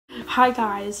Hi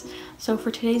guys, so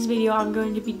for today's video I'm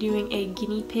going to be doing a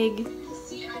guinea pig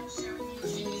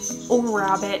or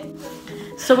rabbit.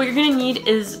 So what you're going to need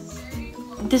is,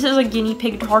 this is a guinea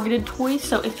pig targeted toy,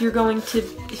 so if you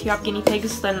have guinea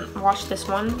pigs then watch this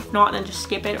one, if not then just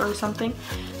skip it or something.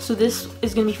 So this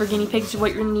is going to be for guinea pigs.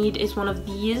 What you're going to need is one of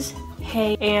these,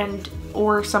 hay,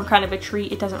 or some kind of a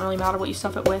treat. It doesn't really matter what you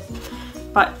stuff it with,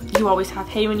 but you always have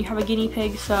hay when you have a guinea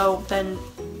pig, so then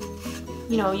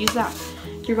use that.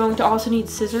 You're going to also need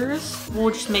scissors.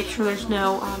 We'll just make sure there's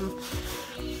no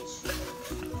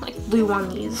like glue on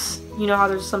these. You know how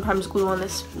there's sometimes glue on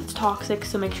this, it's toxic,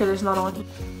 so make sure there's none on here.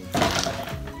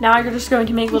 Now you're just going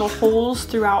to make little holes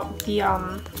throughout the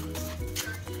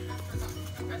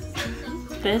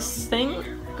this thing,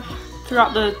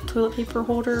 throughout the toilet paper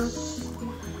holder,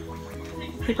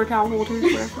 paper towel holder,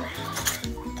 whatever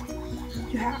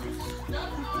you have.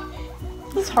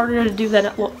 It's harder to do than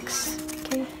it looks.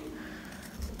 Okay.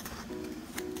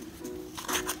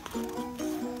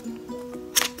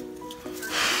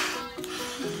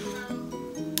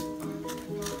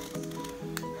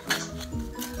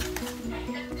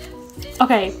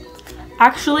 Okay,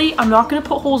 actually, I'm not going to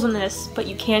put holes in this, but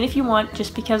you can if you want,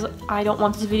 just because I don't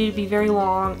want this video to be very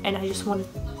long, and I just want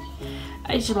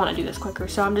to do this quicker.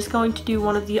 So I'm just going to do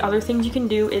one of the other things you can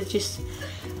do is just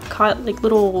cut like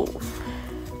little,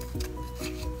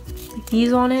 like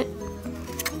these on it.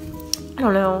 I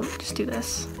don't know, just do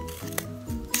this.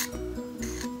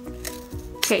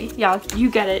 Okay, yeah,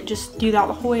 you get it. Just do that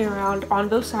the whole way around on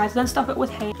both sides, then stuff it with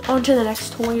hay. On to the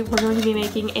next toy. We're going to be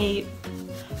making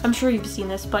I'm sure you've seen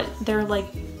this, but they're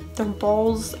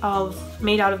balls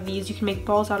made out of these. You can make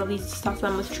balls out of these, stuff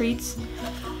them with treats.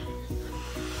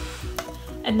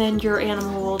 And then your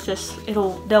animal will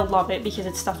they'll love it because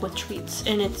it's stuffed with treats,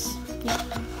 and it's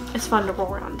fun to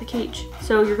roll around the cage.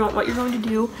 So what you're going to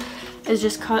do is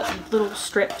just cut little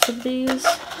strips of these,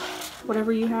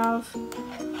 whatever you have.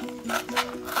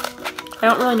 I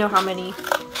don't really know how many.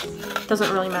 It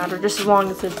doesn't really matter, just as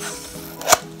long as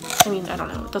I don't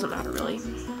know, it doesn't matter really.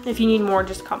 If you need more,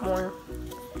 just cut more.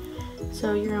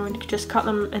 So you're going to just cut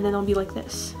them, and then they'll be like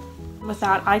this. With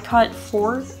that, I cut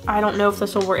 4. I don't know if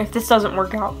this will work. If this doesn't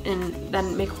work out and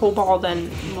then make a whole ball,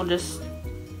 then we'll just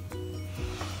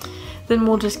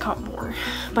cut more.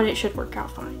 But it should work out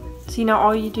fine. See, now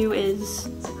all you do is,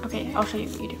 okay, I'll show you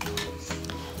what you do.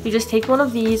 You just take one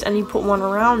of these and you put one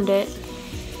around it.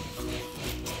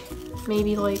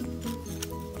 Maybe or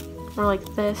like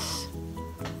this.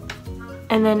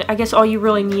 And then I guess all you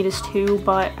really need is 2,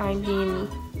 but I mean,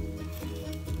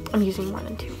 I'm using more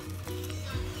than 2.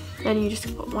 Then you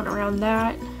just put one around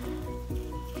that.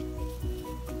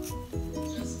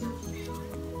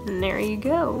 And there you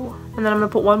go. And then I'm gonna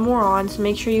put one more on, so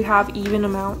make sure you have even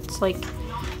amounts, like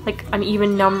an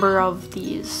even number of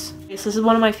these. This is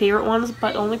one of my favorite ones,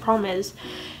 but the only problem is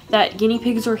that guinea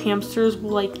pigs or hamsters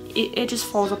will it just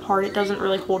falls apart. It doesn't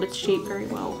really hold its shape very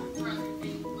well.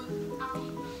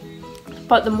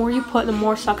 But the more you put, the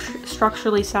more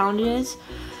structurally sound it is.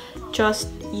 Just,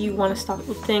 you want to stuff it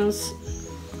with things,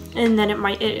 and then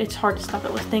it's hard to stuff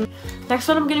it with things. Next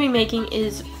one I'm going to be making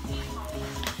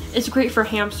it's great for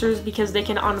hamsters because they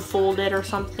can unfold it or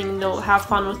something. They'll have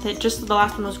fun with it. Just the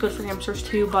last one was good for hamsters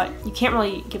too, but you can't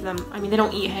really give them, I mean, they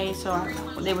don't eat hay, so I don't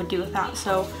know what they would do with that.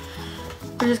 So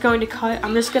we're just going to cut.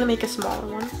 I'm just going to make a smaller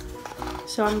one.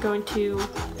 So I'm going to,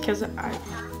 because I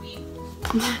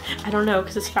don't know,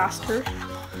 because it's faster.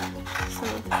 So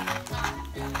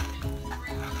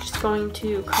just going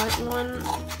to cut one.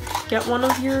 Get one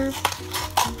of your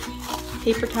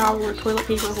paper towel or toilet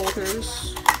paper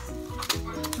holders.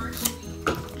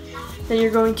 Then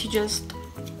you're going to just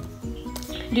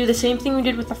do the same thing we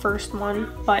did with the first one,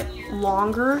 but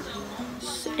longer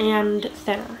and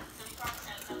thinner,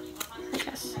 I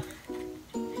guess.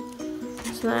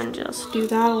 So then just do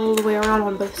that all the way around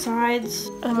on both sides.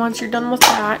 And once you're done with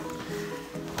that,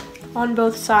 on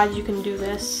both sides you can do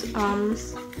this.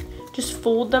 Just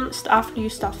fold them. After you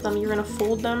stuff them, you're going to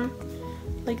fold them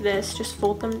like this. Just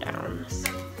fold them down.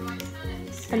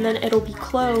 And then it'll be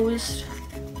closed.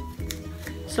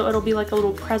 So it'll be like a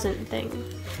little present thing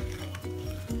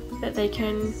that they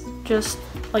can just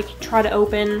try to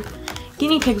open.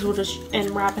 Guinea pigs and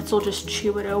rabbits will just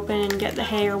chew it open and get the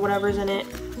hay or whatever's in it.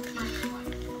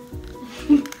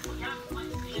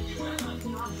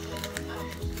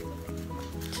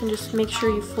 And just make sure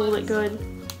you fold it good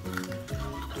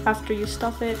after you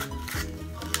stuff it.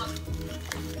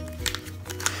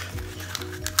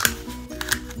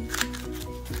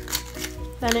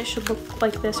 Then it should look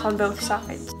like this on both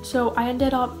sides. So I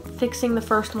ended up fixing the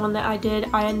first one that I did.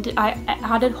 I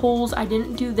added holes. I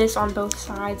didn't do this on both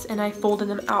sides, and I folded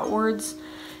them outwards.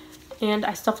 and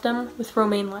I stuffed them with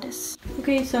romaine lettuce.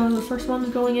 Okay, so the first one's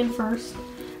going in first.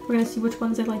 We're gonna see which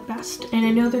ones they like best. And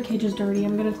I know their cage is dirty.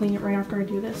 I'm gonna clean it right after I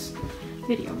do this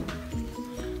video.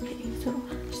 Okay, so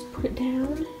just put it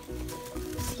down,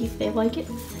 see if they like it.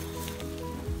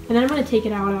 And then I'm gonna take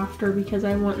it out after because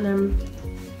I want them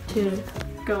to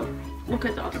go look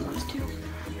at the other ones too.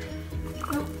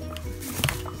 Oh.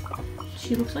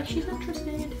 She looks like she's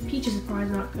interested. Peach is probably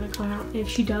not gonna come out. If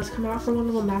she does come out for one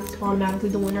of them, that's automatically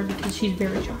the winner because she's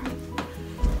very shy.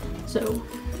 So,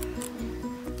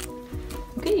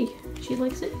 okay, she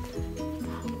likes it.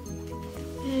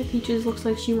 And Peaches looks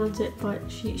like she wants it, but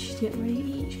she's getting ready to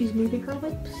eat. She's moving her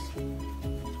lips,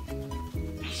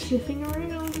 sniffing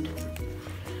around.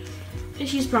 And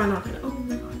she's probably not gonna, oh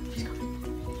my god, she's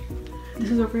coming.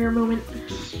 This is a rare moment.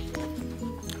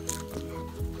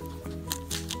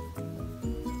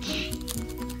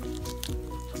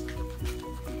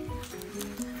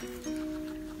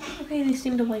 Okay, they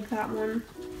seem to like that one.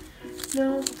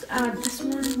 Now, let's add this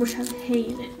one, which has hay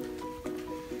in it.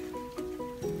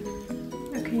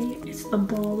 Okay, it's the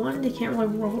ball one. They can't really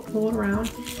roll it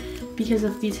around because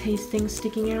of these hay things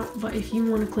sticking out, but if you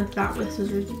want to clip that with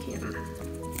scissors, you can.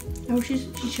 Oh, she's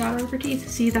showering her teeth.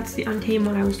 See, that's the untamed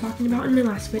one I was talking about in my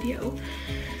last video.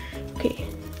 Okay,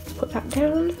 put that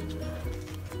down.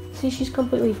 See, she's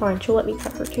completely fine. She'll let me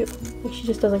pet her too. Like, she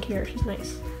just doesn't care. She's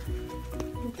nice.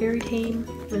 Very tame.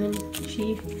 And then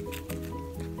she,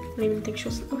 I don't even think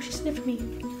she'll, oh, she sniffed me.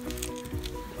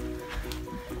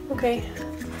 Okay,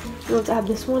 let's add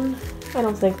this one. I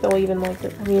don't think they'll even like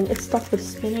it. I mean, it's stuffed with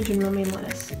spinach and romaine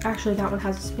lettuce. Actually, that one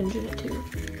has a spinach in it too.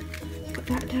 Put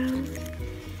that down.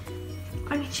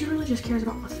 I mean, she really just cares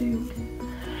about the food.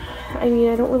 I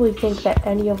mean, I don't really think that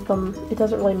any of them, it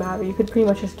doesn't really matter. You could pretty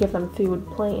much just give them food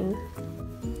plain.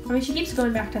 I mean, she keeps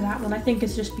going back to that one. I think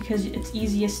it's just because it's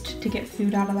easiest to get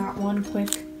food out of that one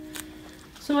quick.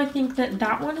 So I think that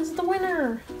that one is the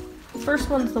winner. The first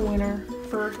one's the winner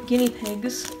for guinea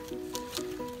pigs.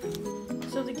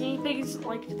 So the guinea pigs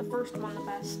liked the first one the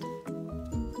best.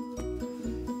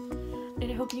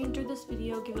 And I hope you enjoyed this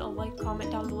video. Give it a like,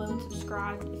 comment down below, and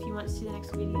subscribe if you want to see the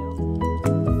next video.